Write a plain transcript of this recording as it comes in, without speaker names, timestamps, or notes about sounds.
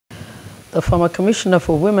The former Commissioner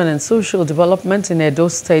for Women and Social Development in Edo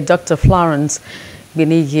State, Dr. Florence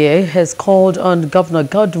Gbinigie, has called on Governor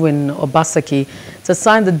Godwin Obaseki to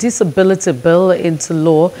sign the disability bill into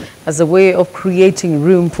law as a way of creating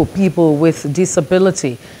room for people with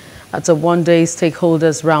disability. At a one-day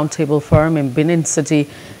stakeholders roundtable forum in Benin City,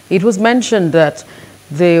 it was mentioned that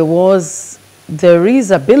there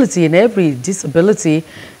is ability in every disability,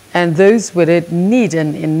 and those with it need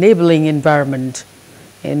an enabling environment.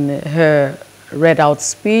 In her read-out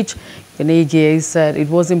speech, Gbinigie said it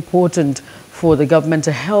was important for the government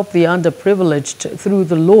to help the underprivileged through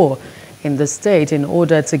the law in the state in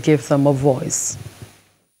order to give them a voice.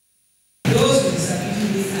 Those with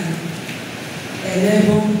disabilities and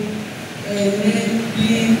enabling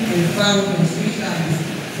environment which can be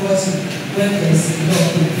possible when there is a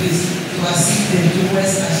law in place to assist them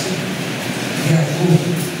towards achieving their goal,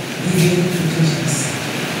 giving protections.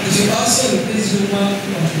 It should also increase human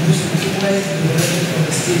contribution towards the development of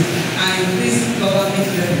the state and increase government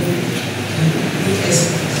revenue and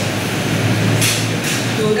exports.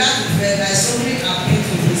 To that effect, I strongly appeal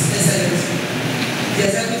to His Excellency, the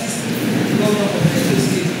Executive Governor of the Edo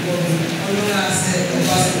State Government, Governor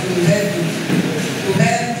Obaseki, to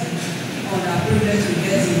help on our privilege to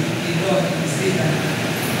get a law in the state and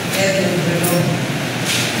help them develop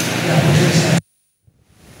their potential.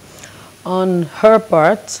 On her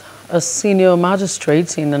part, a senior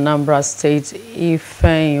magistrate in Anambra State,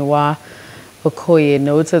 Ifeanyiwa Okoye,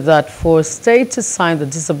 noted that for a state to sign the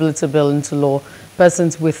disability bill into law,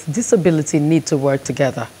 persons with disability need to work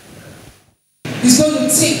together. It's going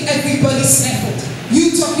to take everybody's effort.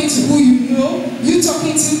 You talking to who you know, you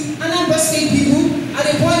talking to Anambra State people. At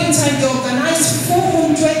a point in time, they organized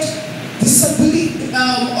 400 disability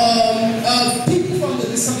people from the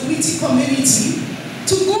disability community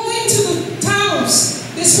to go into the towns.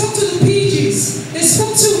 They spoke to the PGs. They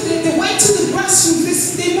went to the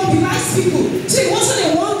grassroots. They mobilized people. So it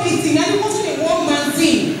wasn't a one-day thing, and it wasn't a one-man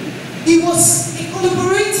thing. It was a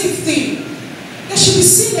collaborative thing. There should be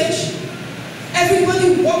synergy.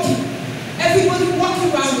 Everybody working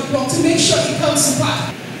around the clock to make sure it comes to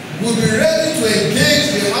pass. We'll be ready to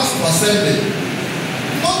engage the House of Assembly,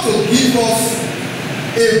 not to give us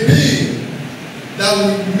a bill that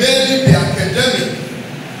will merely be academic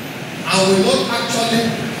and will not actually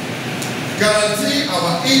guarantee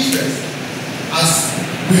our interests as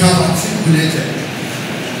we have articulated.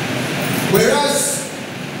 Whereas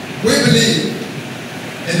we believe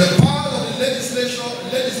in the power of the legislature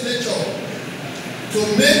to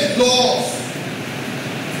make laws,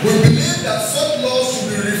 we believe that such laws should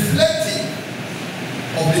be reflective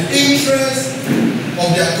of the interests of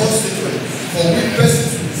their constituents, for which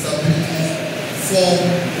persons with disabilities form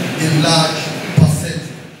a large percentage.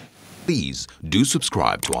 Please do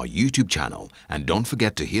subscribe to our YouTube channel and don't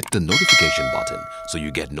forget to hit the notification button so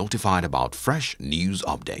you get notified about fresh news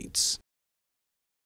updates.